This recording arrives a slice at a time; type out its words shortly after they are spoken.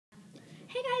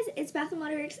Hey guys, it's Bath &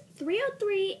 Body Works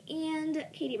 303 and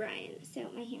Katie Bryan. So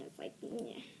my hand is like,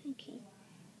 yeah, okay.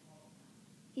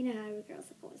 You know how every girl's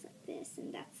like always like this,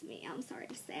 and that's me. I'm sorry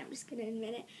to say, I'm just going to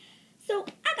admit it. So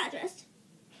I got dressed.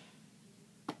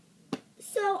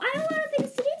 So I have a lot of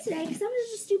things to do today because I'm going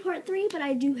to just do part 3, but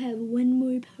I do have one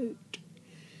more part.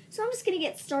 So I'm just going to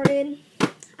get started.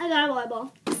 I got a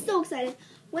volleyball. So excited.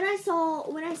 When I saw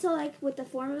like what the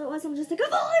form of it was, I'm just like, a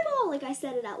volleyball! Like I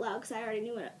said it out loud because I already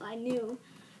knew it. I knew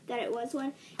that it was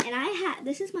one. And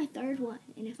this is my third one.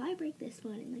 And if I break this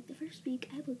one in like the first week,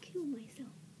 I will kill myself.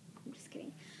 I'm just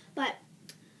kidding. But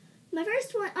my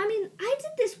first one, I mean, I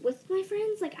did this with my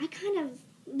friends. Like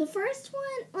the first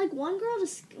one, like one girl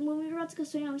just, when we were about to go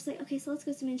swimming, I was like, okay, so let's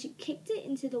go swimming. And she kicked it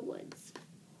into the woods.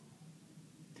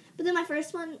 But then my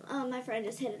first one, my friend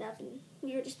just hit it up, and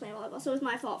we were just playing volleyball. So it was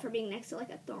my fault for being next to, like,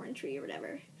 a thorn tree or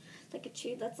whatever. Like a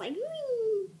tree that's like,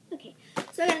 woo. Okay.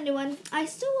 So I got a new one. I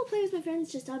still will play with my friends,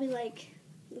 just I'll be like,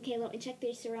 okay, let me check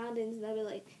their surroundings. And they'll be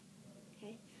like,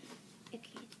 okay,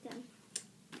 done.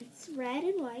 It's red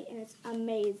and white, and it's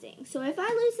amazing. So if I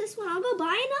lose this one, I'll go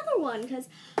buy another one, because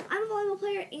I'm a volleyball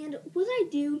player, and what I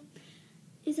do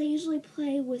is I usually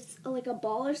play with, like, a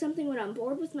ball or something when I'm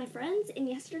bored with my friends, and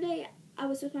yesterday I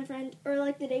was with my friend, or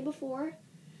like the day before.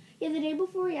 Yeah, the day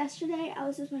before yesterday, I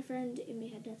was with my friend, and we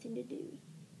had nothing to do.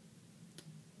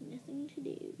 Nothing to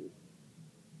do.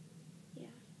 Yeah.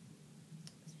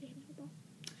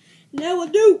 No, I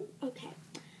do! Okay.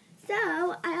 So,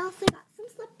 I also got some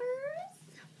slippers.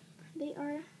 They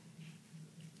are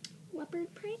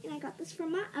leopard print, and I got this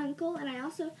from my uncle, and I'm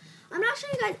not showing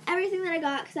you guys everything that I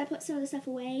got, because I put some of the stuff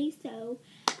away, so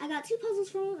I got 2 puzzles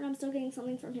from him, and I'm still getting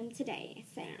something from him today,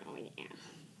 so yeah.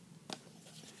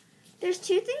 There's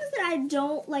 2 things that I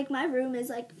don't, like, my room is,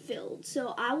 like, filled,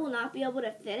 so I will not be able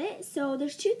to fit it, so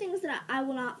there's 2 things that I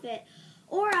will not fit,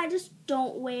 or I just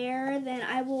don't wear, then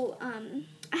I will,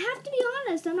 I have to be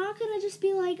honest, I'm not going to just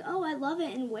be like, oh, I love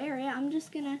it and wear it, I'm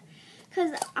just going to,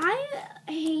 because I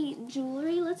hate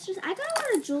jewelry, I got a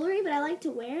lot of jewelry, but I like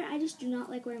to wear it, I just do not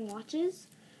like wearing watches.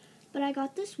 But I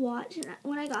got this watch, and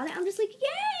when I got it, I'm just like,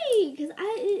 yay! Because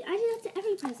I do that to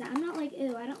every present. I'm not like,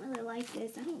 ew, I don't really like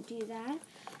this. I don't do that.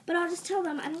 But I'll just tell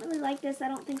them, I don't really like this. I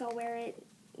don't think I'll wear it.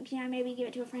 Can I maybe give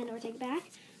it to a friend or take it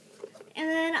back? And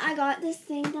then I got this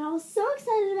thing that I was so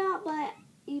excited about, but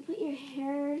you put your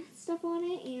hair stuff on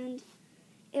it, and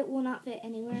it will not fit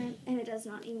anywhere, and it does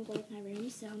not even go with my room.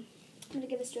 So I'm going to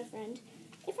give this to a friend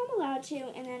if I'm allowed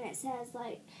to. And then it says,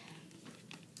 like,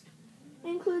 it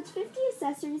includes 50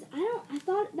 accessories. I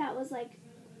thought that was like,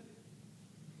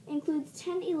 includes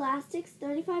 10 elastics,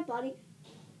 35 body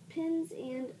pins,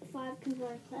 and 5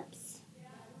 contour clips.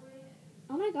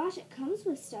 Oh my gosh, it comes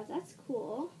with stuff. That's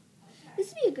cool. This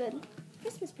would be a good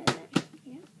Christmas present.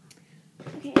 Yeah.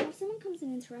 Okay, if someone comes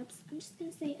and interrupts, I'm just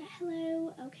going to say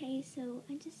hello. Okay, so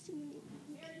I just...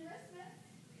 Okay.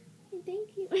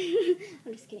 Thank you.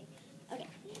 I'm just kidding. Okay,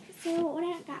 so what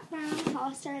I got from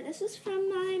Hollister, this was from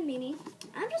my Mimi.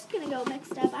 I'm just going to go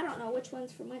mixed up. I don't know which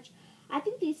one's from which. I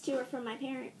think these 2 are from my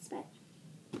parents, but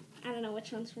I don't know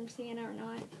which one's from Santa or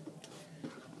not.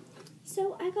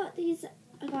 So I got these.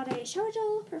 I got a shower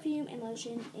gel, perfume, and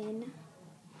lotion in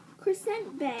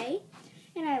Crescent Bay.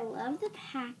 And I love the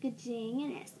packaging,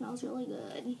 and it smells really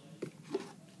good.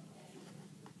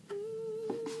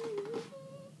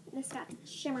 This got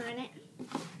shimmer in it.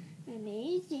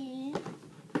 Amazing.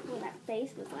 Oh, that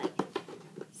face was like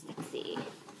sexy.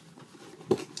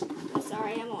 I'm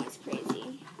sorry, I'm always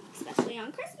crazy, especially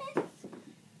on Christmas.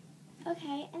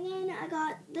 Okay, and then I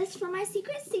got this for my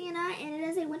Secret Santa, and it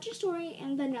is a Winter Story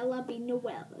and Vanilla Bean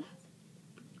Noel.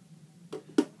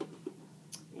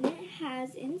 And it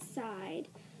has inside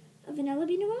a Vanilla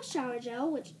Bean Noel shower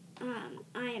gel, which I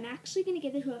am actually going to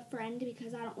give it to a friend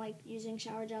because I don't like using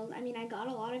shower gels. I mean, I got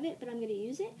a lot of it, but I'm going to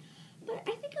use it. But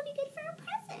I think it'll be good for a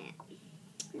present.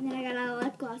 And then I got a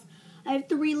lip gloss. I have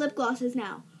 3 lip glosses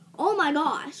now. Oh my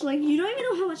gosh. Like, you don't even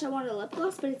know how much I wanted a lip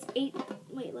gloss, but it's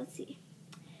let's see.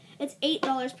 It's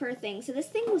 $8 per thing. So this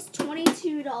thing was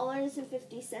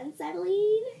 $22.50, I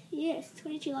believe. Yes,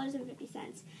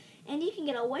 $22.50. And you can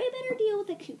get a way better deal with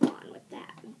a coupon with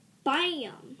that.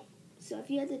 Bam! So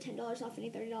if you had the $10 off any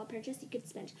 $30 purchase, you could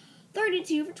spend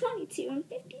 $32 for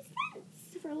 $22.50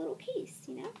 for a little case,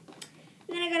 you know?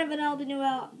 And then I got a Vanilla Bean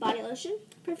Noel body lotion,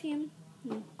 perfume.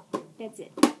 That's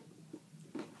it.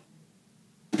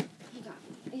 I got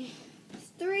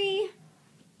 3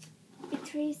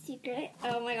 Victoria's Secret.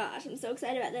 Oh my gosh, I'm so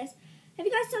excited about this. Have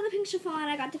you guys saw the pink chiffon?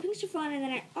 I got the pink chiffon, and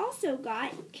then I also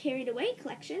got Carried Away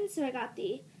collection. So I got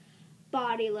the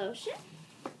body lotion.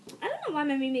 I don't know why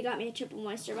my Mimi got me a triple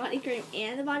moisture body cream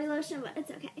and the body lotion, but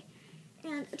it's okay.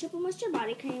 and a triple moisture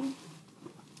body cream.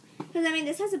 Because, I mean,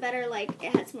 this has a better, like,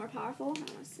 it's more powerful. No,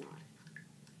 it's not.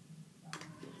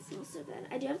 It smells so good.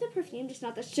 I do have the perfume, just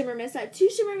not the shimmer mist. I have 2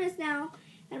 shimmer mists now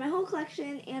in my whole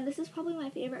collection, and this is probably my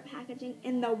favorite packaging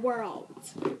in the world.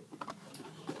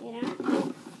 You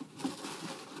know?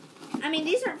 I mean,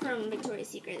 these aren't from Victoria's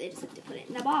Secret. They just have to put it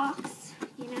in the box,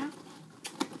 you know?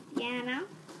 Yeah, no?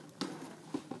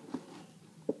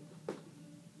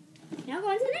 Now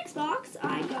going to the next box,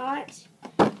 I got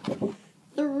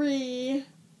 3.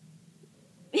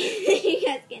 You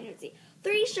guys can't even see.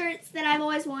 3 shirts that I've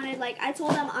always wanted. Like, I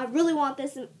told them I really want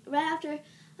this, and right after,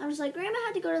 I was like, Grandma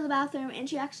had to go to the bathroom, and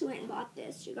she actually went and bought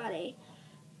this. She got a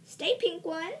Stay Pink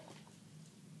one,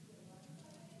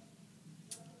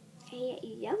 a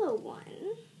yellow one,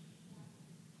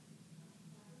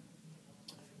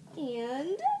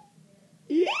 and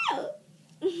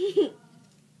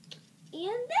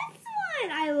and this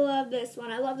one. I love this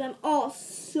one. I love them all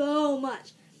so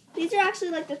much. These are actually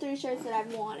like the 3 shirts that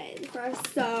I've wanted for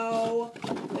so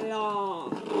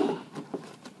long.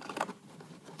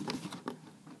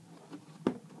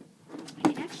 I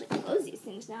can actually close these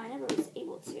things now. I never was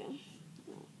able to.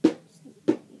 No,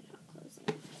 not closing.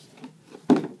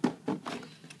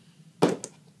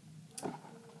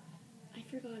 I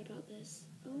forgot about this.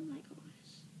 Oh my gosh.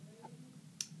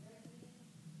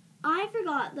 I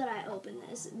forgot that I opened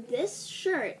this. This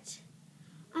shirt,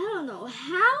 I don't know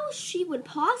how she would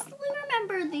possibly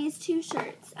remember these 2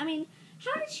 shirts. I mean,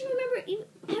 how did she remember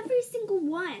every single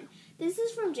one? This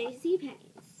is from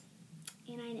JCPenney's.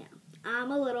 And I know, I'm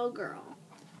a little girl.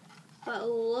 But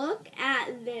look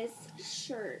at this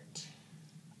shirt.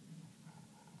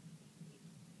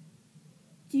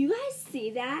 Do you guys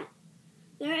see that?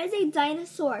 There is a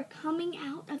dinosaur coming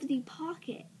out of the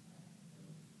pocket.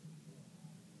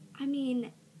 I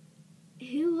mean,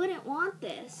 who wouldn't want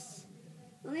this?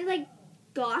 Only like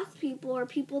goth people or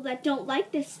people that don't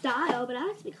like this style, but I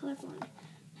like to be colorful and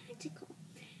magical.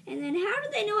 And then how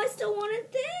did they know I still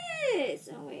wanted this?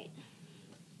 Oh wait.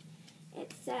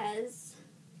 It says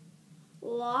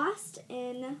Lost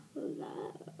in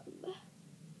Love.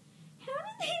 How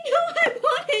did they know I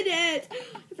wanted it?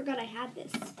 I forgot I had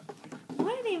this.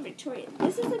 Why are they in Victoria?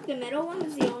 This is like the middle one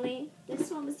was the only,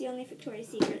 this one was the only Victoria's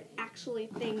Secret actually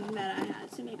thing that I had.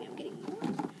 So maybe I'm getting more.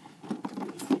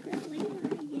 Secret later,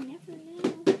 you never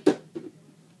know.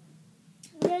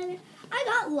 Then I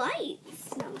got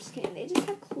lights. No, I'm just kidding. They just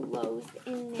have clothes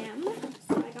in them.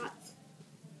 So I got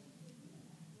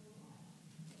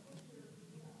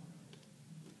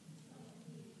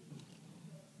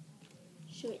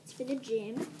shorts for the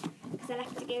gym. Because I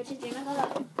like to go to the gym. I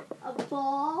got a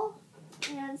ball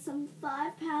and some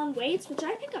 5-pound weights, which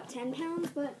I pick up 10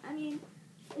 pounds, but I mean,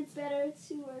 it's better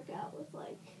to work out with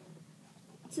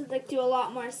to do a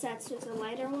lot more sets with a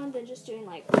lighter one than just doing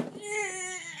like, oh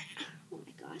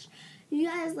my gosh. You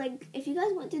guys, like, if you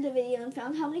guys went through the video and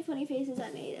found how many funny faces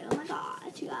I made, oh my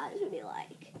gosh, you guys would be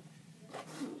like.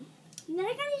 And then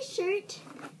I got a shirt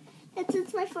that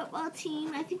says my football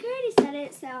team. I think I already said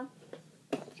it, so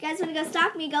if you guys want to go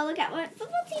stalk me, go look at what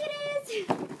football team it is.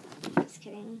 Just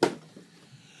kidding.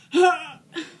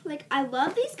 Like, I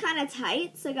love these kind of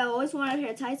tights. Like, I always wanted a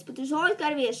pair of tights, but there's always got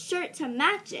to be a shirt to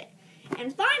match it.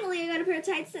 And finally, I got a pair of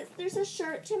tights that there's a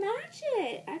shirt to match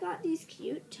it. I got these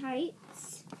cute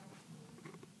tights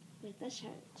with a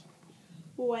shirt.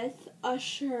 With a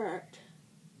shirt.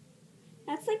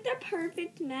 That's like the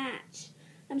perfect match.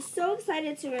 I'm so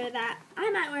excited to wear that.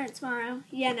 I might wear it tomorrow.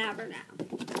 You never know.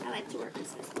 I like to wear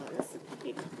Christmas clothes. That's my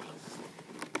favorite thing.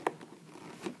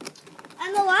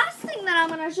 And the last thing that I'm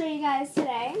going to show you guys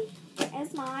today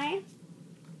is my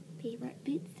favorite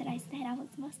boots that I said I was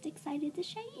most excited to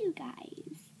show you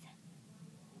guys.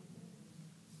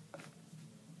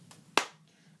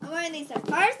 I'm wearing these the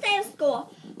first day of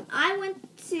school. I went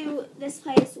to this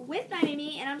place with my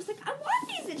Mimi, and I'm just like, I want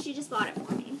these, and she just bought it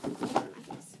for me. Oh my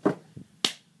gosh.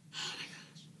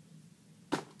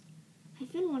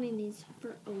 I've been wanting these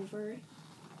for over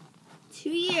 2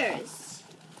 years.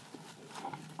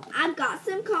 I've got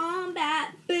some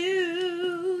combat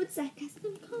boots. I got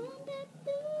some combat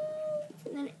boots.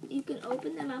 And then you can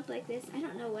open them up like this. I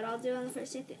don't know what I'll do on the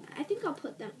first day. I think I'll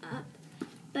put them up.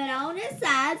 But on the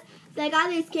sides, they got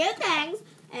these cute things.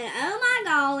 And oh my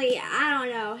golly, I don't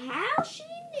know how she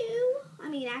knew. I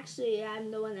mean, actually, I'm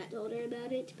the one that told her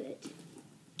about it. But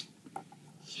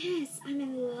yes, I'm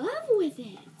in love with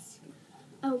it.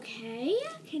 Okay?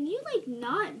 Can you, like,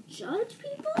 not judge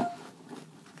people?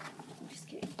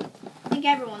 I think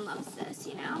everyone loves this,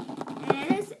 you know.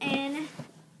 And it is in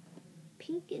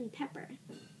pink and pepper.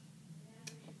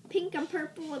 Pink and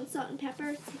purple and salt and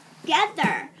pepper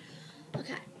together.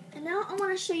 Okay. And now I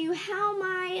want to show you how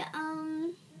my,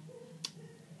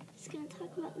 just going to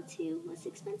talk about the two most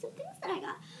expensive things that I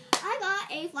got. I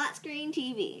got a flat screen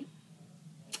TV.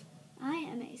 I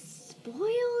am a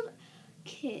spoiled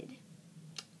kid.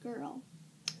 Girl.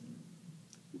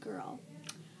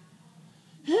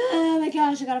 Oh my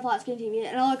gosh, I got a flat screen TV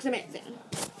and it looks amazing.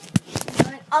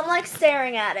 I'm like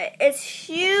staring at it. It's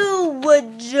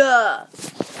huge.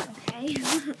 Okay.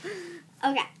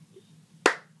 Okay.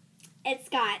 It's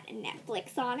got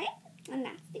Netflix on it, and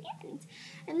that's the end.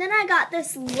 And then I got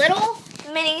this little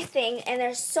mini thing, and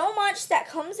there's so much that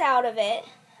comes out of it,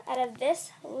 out of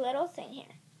this little thing here.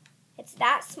 It's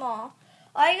that small.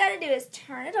 All you gotta do is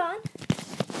turn it on.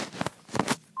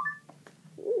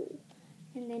 Ooh.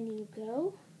 And then you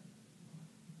go.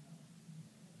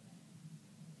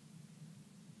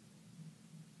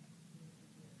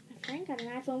 My friend got an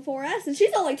iPhone 4S, and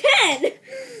she's only 10.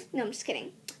 No, I'm just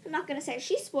kidding. I'm not going to say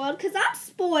she's spoiled because I'm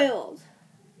spoiled.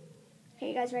 Okay,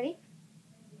 you guys ready?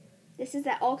 This is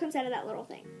that all comes out of that little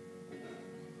thing.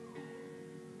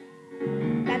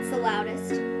 That's the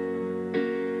loudest.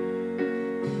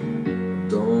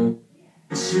 Don't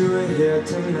you were here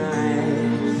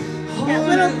tonight. That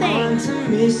little thing.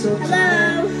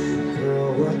 Hello?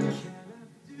 Girl, what can I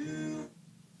do?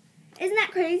 Isn't that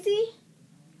crazy?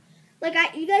 Like,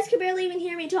 you guys could barely even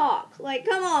hear me talk. Like,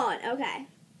 come on. Okay.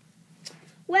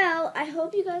 Well, I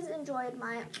hope you guys enjoyed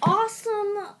my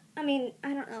awesome, I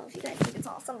don't know if you guys think it's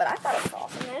awesome, but I thought it was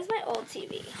awesome. There's my old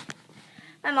TV.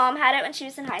 My mom had it when she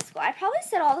was in high school. I probably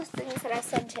said all the things that I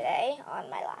said today on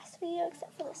my last video,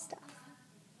 except for this stuff.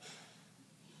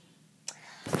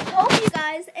 Hope you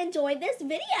guys enjoyed this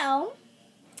video.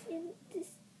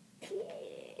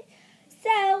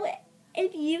 So,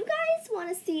 if you guys want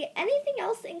to see anything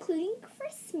else, including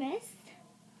Christmas,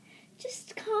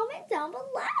 just comment down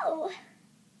below.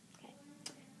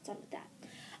 Done with that.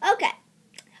 Okay.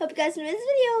 Hope you guys enjoyed this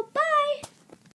video. Bye!